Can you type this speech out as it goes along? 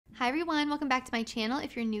Hi everyone, welcome back to my channel.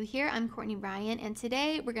 If you're new here, I'm Courtney Ryan, and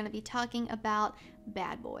today we're going to be talking about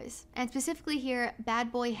bad boys. And specifically here,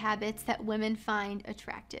 bad boy habits that women find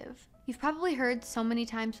attractive. You've probably heard so many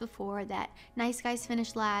times before that nice guys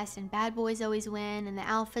finish last and bad boys always win and the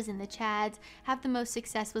alphas and the chads have the most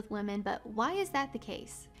success with women, but why is that the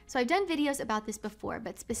case? So I've done videos about this before,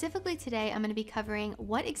 but specifically today I'm going to be covering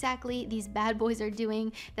what exactly these bad boys are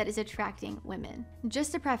doing that is attracting women.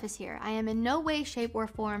 Just to preface here, I am in no way, shape, or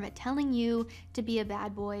form telling you to be a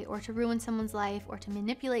bad boy or to ruin someone's life or to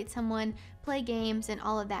manipulate someone, play games, and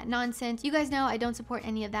all of that nonsense. You guys know I don't support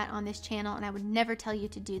any of that on this channel, and I would never tell you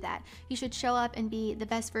to do that. You should show up and be the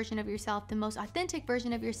best version of yourself, the most authentic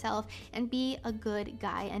version of yourself, and be a good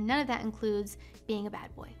guy, and none of that includes being a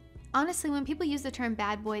bad boy. Honestly, when people use the term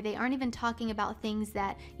bad boy, they aren't even talking about things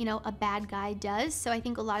that, a bad guy does. So I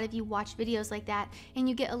think a lot of you watch videos like that and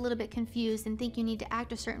you get a little bit confused and think you need to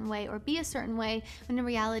act a certain way or be a certain way, when in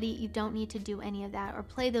reality, you don't need to do any of that or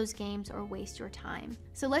play those games or waste your time.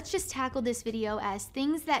 So let's just tackle this video as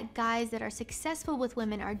things that guys that are successful with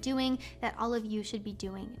women are doing that all of you should be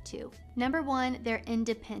doing too. Number one, they're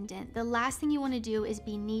independent. The last thing you want to do is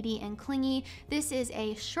be needy and clingy. This is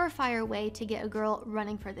a surefire way to get a girl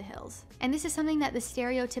running for the hills. And this is something that the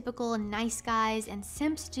stereotypical nice guys and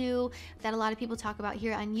simps do that a lot of people talk about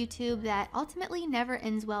here on YouTube that ultimately never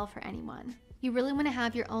ends well for anyone. You really want to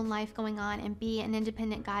have your own life going on and be an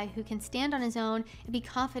independent guy who can stand on his own and be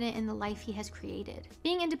confident in the life he has created.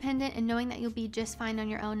 Being independent and knowing that you'll be just fine on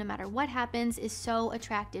your own no matter what happens is so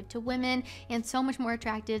attractive to women, and so much more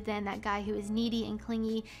attractive than that guy who is needy and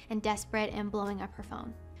clingy and desperate and blowing up her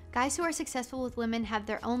phone. Guys who are successful with women have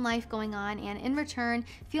their own life going on and in return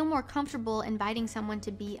feel more comfortable inviting someone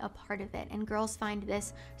to be a part of it, and girls find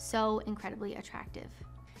this so incredibly attractive.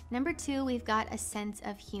 Number two, we've got a sense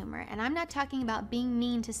of humor. And I'm not talking about being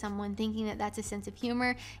mean to someone thinking that that's a sense of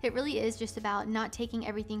humor. It really is just about not taking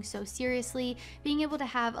everything so seriously, being able to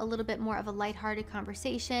have a little bit more of a lighthearted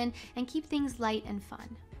conversation and keep things light and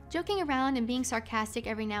fun. Joking around and being sarcastic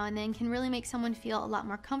every now and then can really make someone feel a lot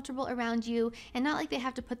more comfortable around you and not like they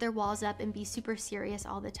have to put their walls up and be super serious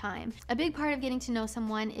all the time. A big part of getting to know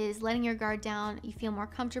someone is letting your guard down. You feel more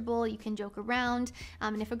comfortable, you can joke around,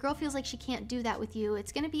 and if a girl feels like she can't do that with you,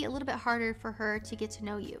 it's going to be a little bit harder for her to get to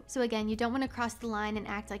know you. So again, you don't want to cross the line and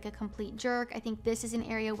act like a complete jerk. I think this is an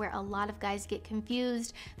area where a lot of guys get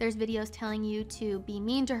confused. There's videos telling you to be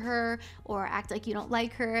mean to her or act like you don't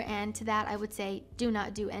like her, and to that I would say do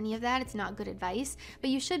not do any of that. It's not good advice, but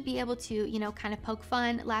you should be able to, kind of poke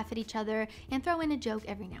fun, laugh at each other, and throw in a joke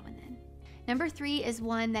every now and then. Number three is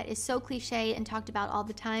one that is so cliche and talked about all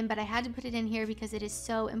the time, but I had to put it in here because it is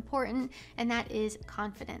so important, and that is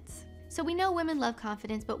confidence. So we know women love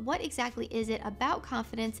confidence, but what exactly is it about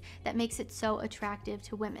confidence that makes it so attractive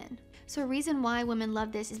to women? So a reason why women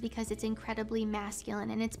love this is because it's incredibly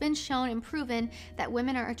masculine, and it's been shown and proven that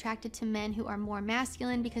women are attracted to men who are more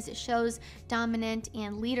masculine because it shows dominant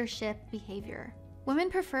and leadership behavior. Women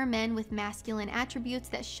prefer men with masculine attributes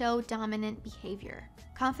that show dominant behavior.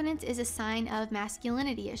 Confidence is a sign of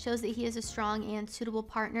masculinity. It shows that he is a strong and suitable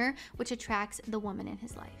partner, which attracts the woman in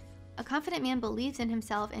his life. A confident man believes in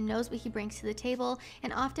himself and knows what he brings to the table,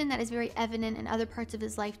 and often that is very evident in other parts of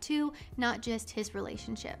his life too, not just his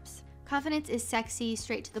relationships. Confidence is sexy,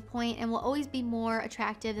 straight to the point, and will always be more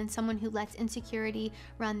attractive than someone who lets insecurity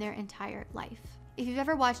run their entire life. If you've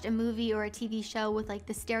ever watched a movie or a TV show with like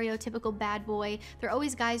the stereotypical bad boy, they're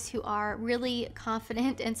always guys who are really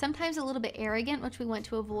confident and sometimes a little bit arrogant, which we want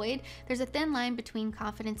to avoid. There's a thin line between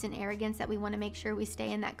confidence and arrogance that we want to make sure we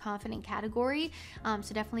stay in that confident category.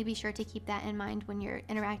 So definitely be sure to keep that in mind when you're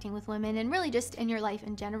interacting with women and really just in your life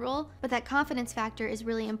in general. But that confidence factor is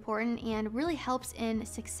really important and really helps in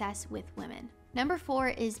success with women. Number four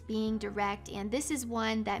is being direct, and this is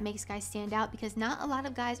one that makes guys stand out because not a lot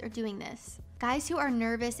of guys are doing this. Guys who are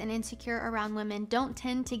nervous and insecure around women don't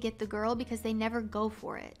tend to get the girl because they never go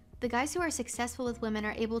for it. The guys who are successful with women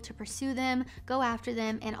are able to pursue them, go after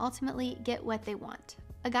them, and ultimately get what they want.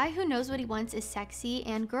 A guy who knows what he wants is sexy,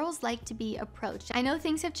 and girls like to be approached. I know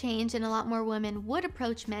things have changed and a lot more women would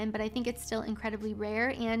approach men, but I think it's still incredibly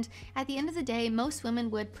rare, and at the end of the day, most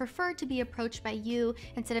women would prefer to be approached by you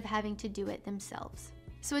instead of having to do it themselves.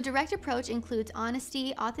 So a direct approach includes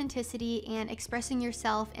honesty, authenticity, and expressing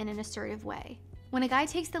yourself in an assertive way. When a guy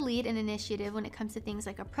takes the lead and initiative when it comes to things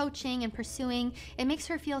like approaching and pursuing, it makes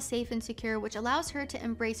her feel safe and secure, which allows her to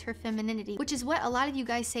embrace her femininity, which is what a lot of you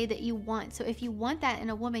guys say that you want. So if you want that in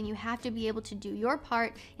a woman, you have to be able to do your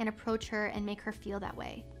part and approach her and make her feel that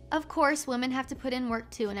way. Of course, women have to put in work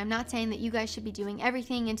too, and I'm not saying that you guys should be doing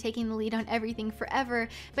everything and taking the lead on everything forever,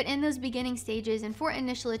 but in those beginning stages and for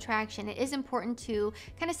initial attraction, it is important to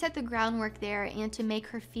kind of set the groundwork there and to make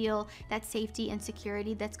her feel that safety and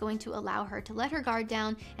security that's going to allow her to let her guard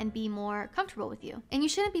down and be more comfortable with you. And you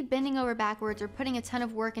shouldn't be bending over backwards or putting a ton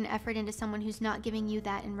of work and effort into someone who's not giving you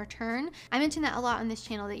that in return. I mention that a lot on this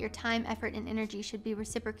channel, that your time, effort, and energy should be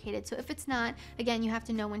reciprocated. So if it's not, again, you have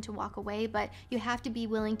to know when to walk away, but you have to be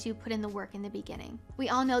willing to put in the work in the beginning. We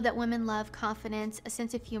all know that women love confidence, a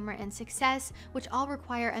sense of humor, and success, which all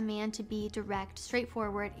require a man to be direct,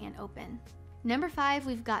 straightforward, and open. Number 5,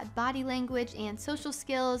 we've got body language and social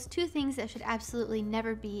skills, two things that should absolutely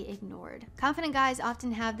never be ignored. Confident guys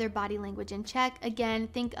often have their body language in check. Again,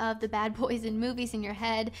 think of the bad boys in movies in your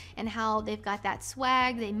head and how they've got that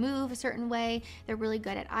swag, they move a certain way, they're really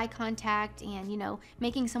good at eye contact and,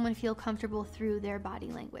 making someone feel comfortable through their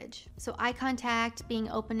body language. So eye contact, being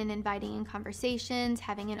open and inviting in conversations,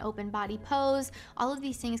 having an open body pose, all of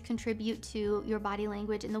these things contribute to your body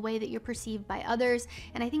language and the way that you're perceived by others.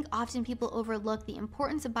 And I think often people overlook the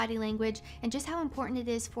importance of body language and just how important it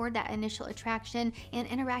is for that initial attraction and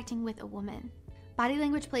interacting with a woman. Body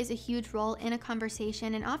language plays a huge role in a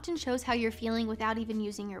conversation and often shows how you're feeling without even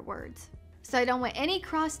using your words. So I don't want any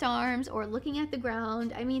crossed arms or looking at the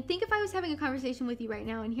ground. I mean, think if I was having a conversation with you right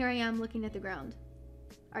now and here I am looking at the ground.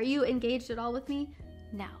 Are you engaged at all with me?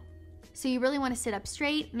 No. So you really want to sit up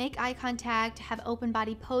straight, make eye contact, have open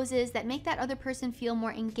body poses that make that other person feel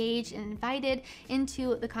more engaged and invited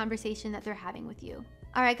into the conversation that they're having with you.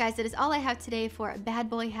 All right, guys, that is all I have today for bad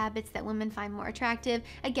boy habits that women find more attractive.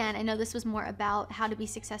 Again, I know this was more about how to be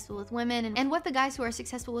successful with women and what the guys who are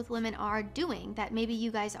successful with women are doing that maybe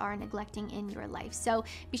you guys are neglecting in your life. So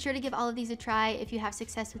be sure to give all of these a try if you have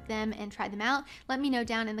success with them and try them out. Let me know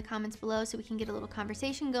down in the comments below so we can get a little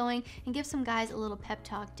conversation going and give some guys a little pep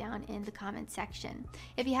talk down in the comments section.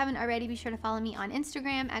 If you haven't already, be sure to follow me on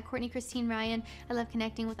Instagram at Courtney Christine Ryan. I love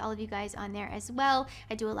connecting with all of you guys on there as well.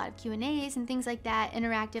 I do a lot of Q&As and things like that,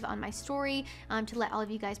 interactive on my story to let all of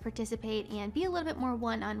you guys participate and be a little bit more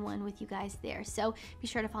one-on-one with you guys there. So be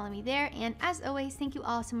sure to follow me there. And as always, thank you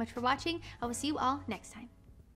all so much for watching. I will see you all next time.